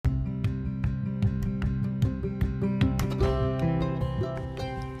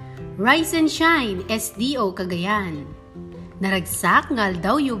Rise and Shine, SDO Cagayan. Naragsak ngal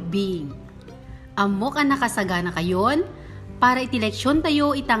daw yubing. Amok ang nakasagana kayon, para itileksyon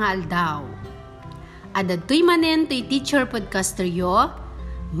tayo itangal daw. Adadtoy manen to'y teacher podcaster yo,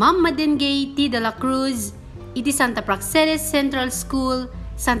 Ma'am Madengay T. de la Cruz, iti Santa Praxedes Central School,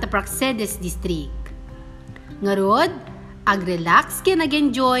 Santa Praxedes District. Ngarod, ag-relax ken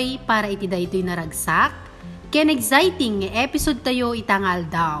nag-enjoy para iti daytoy naragsak, ken exciting nga episode tayo itangal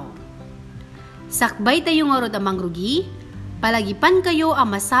daw. Sakbay tayo ngarod amang rugi, palagipan kayo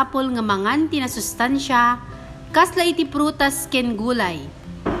ang masapol nga mangan tinasustansya, kasla iti prutas ken gulay,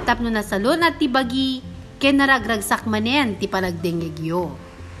 tapno nasalon at tibagi, ken naragragsak manen ti panagdengegyo.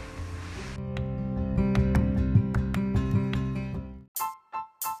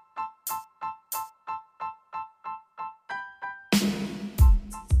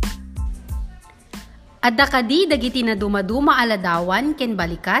 Adda kadi dagiti na dumaduma aladawan ken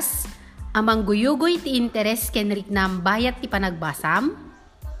balikas, amang guyugoy ti interes ken riknam bayat ti panagbasam?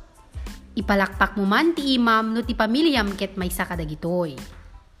 Ipalakpak mo man ti imam no ti pamilyam ket maysa kadagitoy.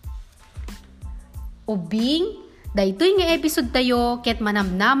 Ubing, daytoy nga episode tayo ket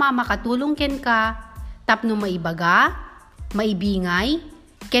manamnama makatulong ken ka, tapno maibaga, maibingay,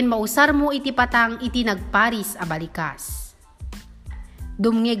 ken mausar mo iti patang iti nagparis a balikas.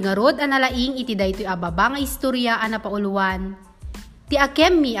 Dumngeg nga rod analaing iti daytoy ababa nga istorya a napauluan, ti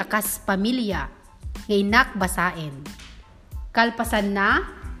akemmi akas pamilya, nga inak basaen. Kalpasan na,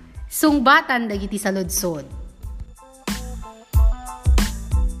 sungbatan dagiti saludsod.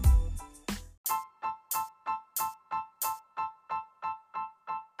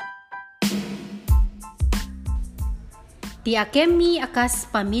 Ti akemmi akas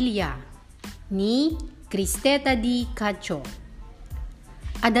pamilya, ni Cristeta D. Cacho.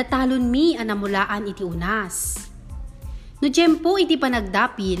 Adatalon mi anamulaan iti unas. No tiyempo iti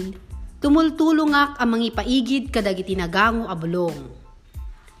panagdapil, tumultulungak ang mangipaigid kadagiti nagango a bulong.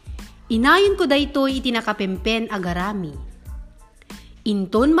 Inayon ko daytoy iti nakapempen agarami.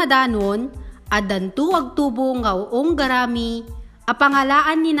 Inton madanon, adantu agtubo nga uong garami, a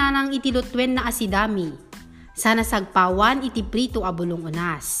pangalaan ni nanang iti lutwen na asidami, sana sagpawan iti prito a bulong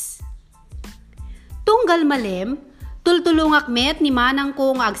unas. Tunggal malem, tultulungak met ni manang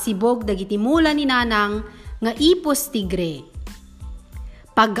ko nga agsibog dagiti mula ni nanang nga ipos tigre.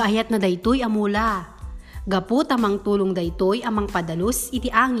 Paggaayat na daytoy amula, gapot amang tulong daytoy amang padalus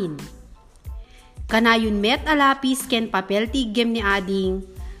iti angin. Kanayon met alapis ken papel tiggem ni ading,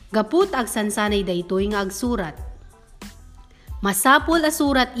 gapot agsansanay daytoy nga agsurat. Masapol a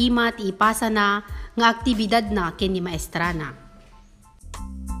surat ima ti ipasa na nga aktibidad na ken ni maestrana.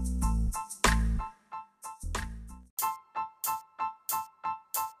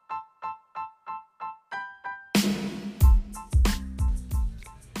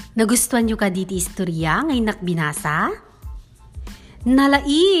 Nagustuhan nyo ka diti istorya ngay nakbinasa?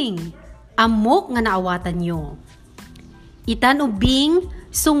 Nalaing! Amok nga naawatan nyo. Itan ubing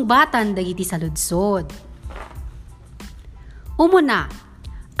sungbatan dagiti saludsod. Umuna,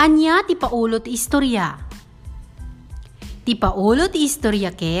 anya ti paulo ti istorya? Ti paulo ti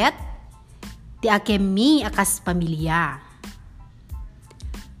istorya ket, ti akemmi akas pamilya.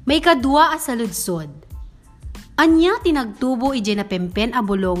 May kadua a saludsod. Anya tinagtubo ije na pempen a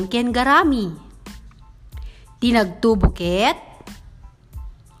bulong ken garami. Tinagtubo ket?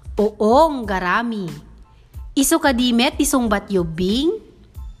 Oong garami. Isu kadimet ti sungbat yubing?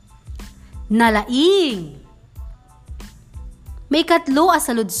 Nalaing. May katlo a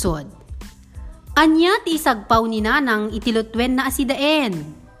saludsod. Anya ti isagpaw ni nanang itilutwen na asidaen?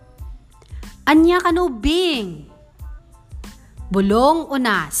 Anya kanubing? Bulong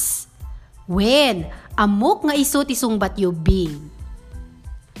unas. Wen, amok nga iso ti sungbat yubing.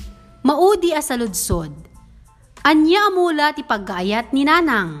 Maudi a saludsod. Anya amula ti paggaayat ni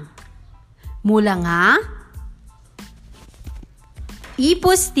nanang? Mula nga?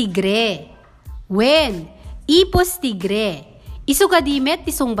 Ipos tigre. Wen, ipos tigre. Isu kadimet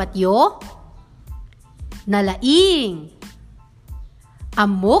ti sungbat yo? Nalaing.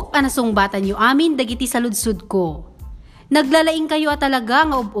 Amok a nasungbatan yo amin dagiti saludsod ko. Naglalaing kayo a talaga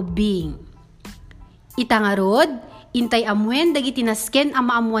nga ububing. Itangarod, intay amwen dagiti nasken ang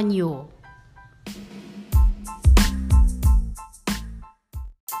maamuan nyo.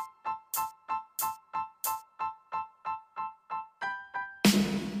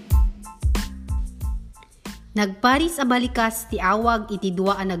 Nagparis a balikas ti awag iti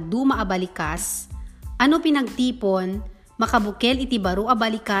dua a nagduma a balikas, ano pinagtipon, makabukel iti baro a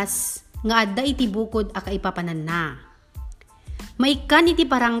balikas, nga adda iti bukod a kaipapanan na. Maikan iti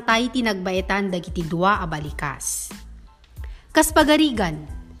parangtay ti nagbaetan dagiti dua a balikas. Kas pagarigan,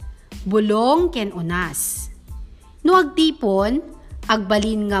 bulong ken unas. No agtipon,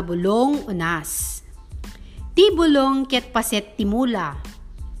 agbalin nga bulong unas. Ti bulong ket paset ti mula.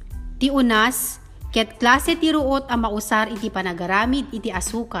 Ti unas ket klase ti ruot a mausar iti panagaramid iti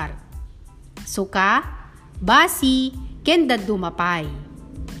asukar. Suka, basi, ken dadumapay.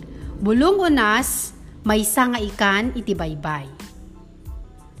 Bulong unas, maysa nga ikan iti baybay.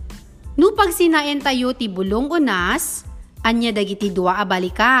 No pag sinaen tayo ti bulong unas, anya dagiti dua a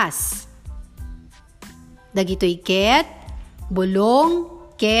balikas. Dagitoy ket, bulong,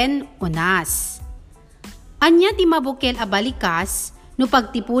 ken unas. Anya ti mabukel a balikas, no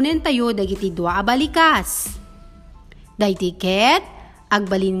pagtipunen tayo dagiti dua a balikas. Dayti ket,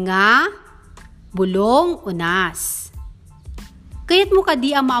 agbalin nga, bulong unas. Kayat mo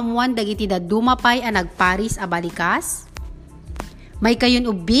kadi a maamuan dagiti dadumapay a nagparis a balikas? May kayon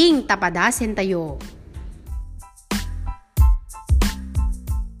ubing tapadasen tayo.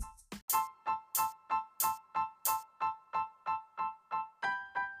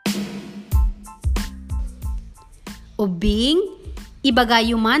 Ubing,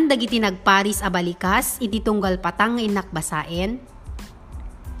 ibagayuman dagiti nagparis a balikas iti tunggal patang nga inakbasaen.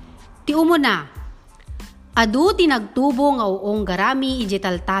 Ti umuna, adu ti nagtubo nga uong garami iti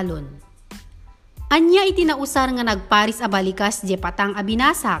taltalon. Anya iti nausar nga nagparis a balikas iti patang a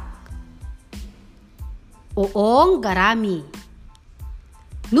binasak. Uong garami.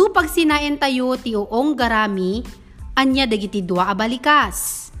 No pag sinaen tayo ti uong garami, anya dagiti dua a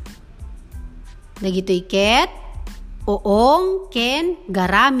balikas. Dagitoy ket, uong ken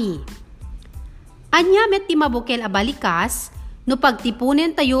garami. Anya met ti mabukel a balikas, no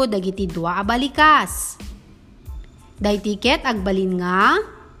pagtipunen tayo dagiti dua a balikas. Dayti ket agbalin nga,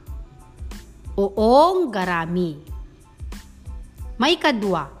 uong garami. May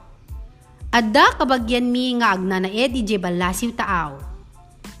kadwa, adda kabagyan mi nga agnanaed ije balasiw taaw.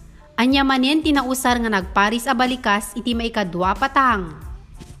 Anya manen tinausar nga nagparis a balikas iti may kadwa patang.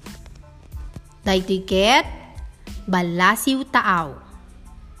 Dayti ket, balasiw taaw.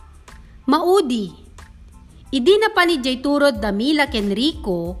 Maudi, idi na panidjay turod da Mila ken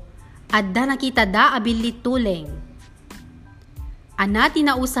Rico, adda nakita da abilit tuleng. Ana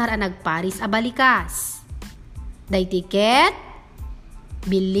tinausar a nagparis a balikas. Dayti ket,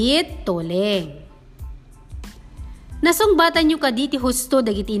 bilit tuleng. Nasungbatan nyo kadi ti husto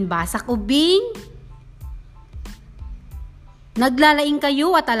dagiti inbasak ubing? Naglalaing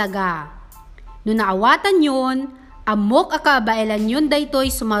kayo a talaga. No naawatan yon, amok a kabailan yon daytoy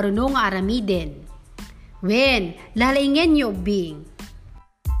sumaruno nga aramiden. Wen, lalaingen nyo ubing.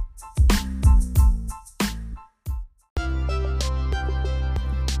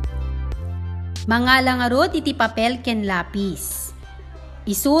 Mga langarot iti papel ken lapis.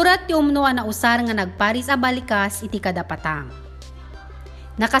 Isurat ti umnoan na usar nga nagparis a balikas iti kadapatang.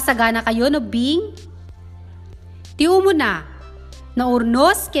 Nakasagana kayo no bing? Ti umuna,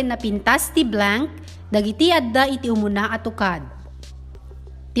 naurnos ken napintas ti blank dagiti adda iti umuna atukad.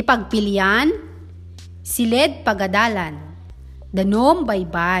 Ti pagpilian, siled pagadalan, danom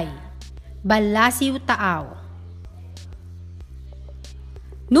baybay, balasiw taaw.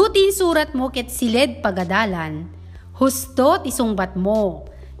 Nutin surat mo ket siled pagadalan, husto ti sungbat mo,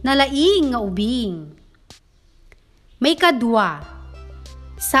 nalaing nga ubing. May kadwa,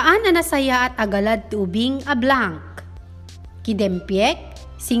 saan na nasaya at agalad ti ubing a blank? Kidempyek,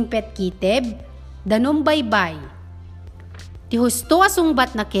 singpet kiteb, danom baybay. Ti husto a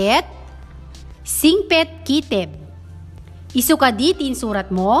sungbat na ket, singpet kiteb. Isu kadi tin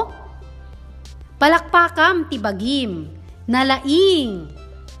surat mo? Palakpakam ti bagim, nalaing.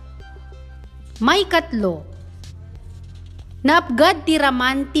 May katlo, naapgad ti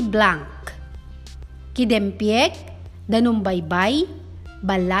raman ti blank. Kidempyek, danom baybay,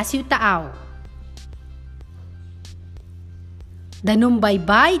 balasiw taaw. Danom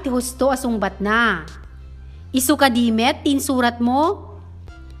baybay ti husto asungbat na. Isu kadimet tin surat mo?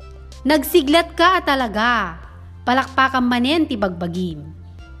 Nagsiglat ka talaga, palakpakan manen ti bagbagim.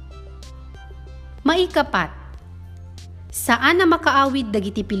 Maikapat, saan na makaawid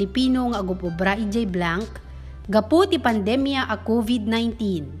dagiti Pilipino nga agupobra ijay blank, gapu ti pandemya a COVID-19.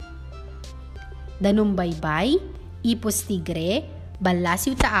 Danom baybay, ipos tigre,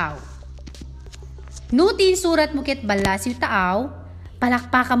 balasiw taaw. Nutin surat mo ket balasiw taaw,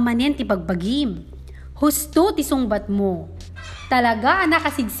 palakpakan manen ti bagbagim. Husto ti sungbat mo, talaga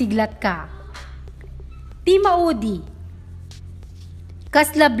nakasigsiglat ka. Ti maudi,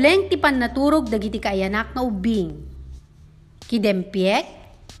 kaslableng ti pannaturog dagiti kaayanak nga ubing. Kidempyek,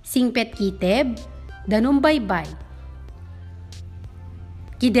 singpet kiteb, danom baybay.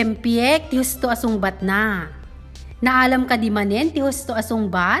 Kidempyek, ti husto asungbat na. Naalam ka di manen ti husto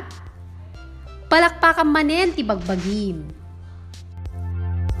asungbat? Palakpakan manen ti bagbagim.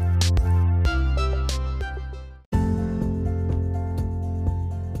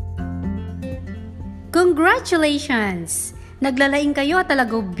 Congratulations! Naglalaing kayo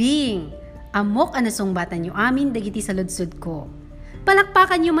talaga bing. Amok anasumbatan nyo amin dagiti sa ludsud ko.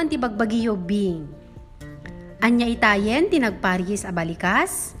 Palakpakan nyo man ti bagbagiyo bing. Anya itayen tinagparis a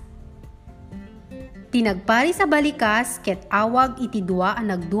balikas? Tinagparis a balikas ket awag iti dua a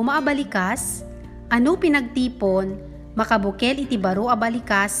nagduma a balikas, ano pinagtipon, makabukel iti baro a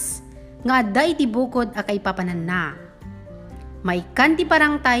balikas, nga adda iti bukod a kaipapanan na. Maikan ti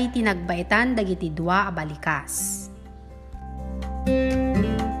parangtay tinagbaitan dagiti dua a balikas.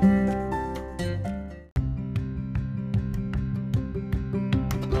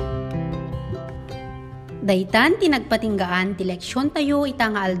 Daytan tinagpatinggaan ti leksyon tayo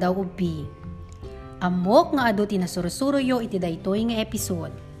ita nga aldaw ubi. Amok nga adu tinasurusuruyo iti daytoy nga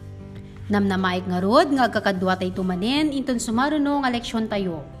episode. Namnamaik nga rod nga agkakadwa tayo tumanen inton sumaruno nga leksyon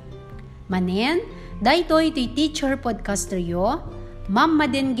tayo. Manen, daytoy ito'y teacher podcaster yo, Ma'am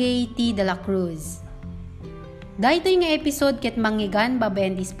Madengay T. De La Cruz. Daytoy nga episode ket manggigan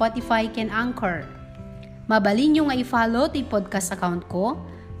babaen di Spotify ken Anchor. Mabalin nyo nga i-follow ti podcast account ko,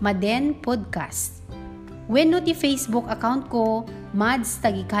 Maden Podcast. Wenno ti Facebook account ko, Mads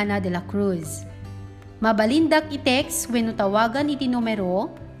Tagikana de la Cruz. Mabalindak i-text wenno tawagan iti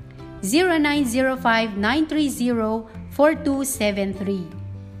numero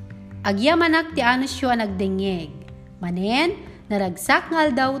 0905-930-4273. Agyamanak ti anusyo a nagdengeg. Manen, naragsak ngal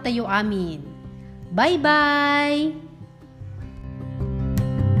daw tayo amin. Bye-bye!